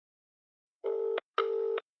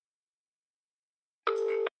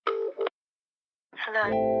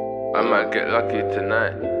I might get lucky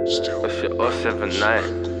tonight. What's your 079?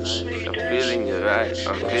 I'm feeling you right,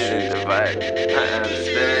 I'm feeling the vibe. I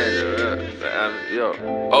understand the yo.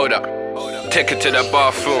 Hold up, take it to the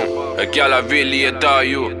bathroom. A girl, I really adore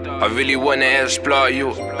you. I really wanna explore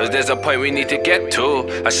you, cause there's a point we need to get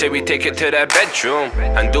to. I say we take it to the bedroom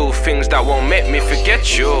and do things that won't make me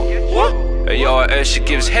forget you. Hey, yo, her she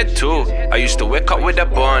gives head to. I used to wake up with a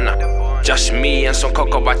burner, just me and some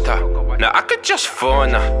cocoa butter. Now I could just phone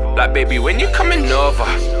her, like baby when you coming over.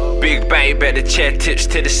 Big bang, better chair tips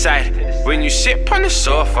to the side when you sit on the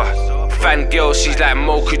sofa. Fan girl, she's like,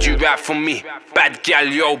 Mo, could you rap for me? Bad gal,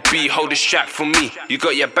 yo, B, hold the strap for me. You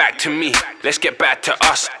got your back to me, let's get back to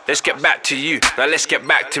us. Let's get back to you, now let's get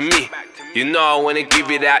back to me. You know I wanna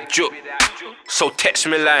give you that juke, so text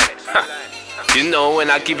me line. You know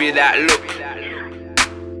when I give you that look,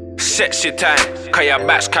 sexy time, cause your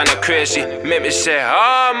back's kinda crazy. Make me say,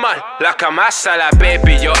 oh man, like I'm outside, like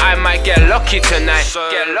baby, yo, I might get lucky tonight.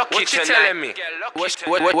 Get lucky what tonight. You telling me?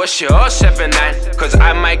 What's your 079? Cause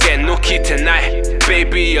I might get nookie tonight.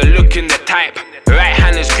 Baby, you're looking the type. Right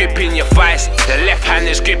hand is gripping your thighs, the left hand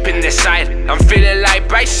is gripping the side. I'm feeling like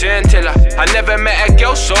Bryson Tiller. I never met a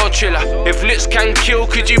girl so chiller. If looks can kill,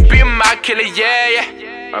 could you be my killer? Yeah,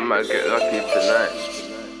 yeah. I might get lucky tonight.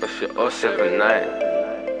 What's your 079?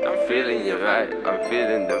 I'm feeling you right, I'm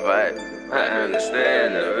feeling the vibe. I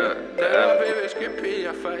understand the baby's gripping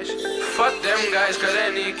your face. Fuck them guys, cause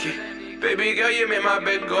they're sneaky. Baby girl, you make my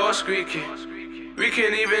bed go squeaky. We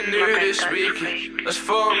can even do this weekend. Let's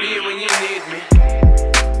phone me when you need me.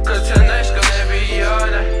 Cause tonight's gonna be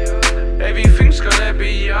alright. Everything's gonna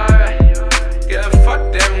be alright. Yeah,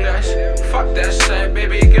 fuck them guys, fuck that side.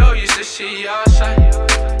 Baby girl used to see yours.